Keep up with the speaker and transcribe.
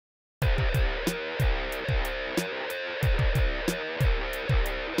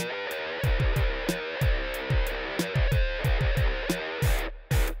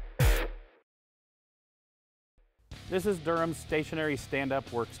This is Durham's stationary stand-up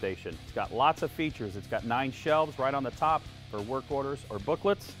workstation. It's got lots of features. It's got 9 shelves right on the top for work orders or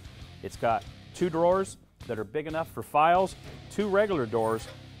booklets. It's got 2 drawers that are big enough for files, 2 regular doors.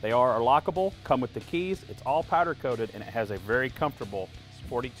 They are lockable, come with the keys. It's all powder coated and it has a very comfortable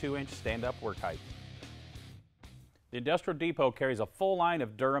 42-inch stand-up work height. The Industrial Depot carries a full line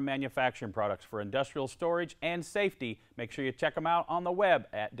of Durham Manufacturing products for industrial storage and safety. Make sure you check them out on the web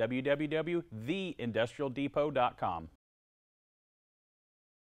at www.theindustrialdepot.com.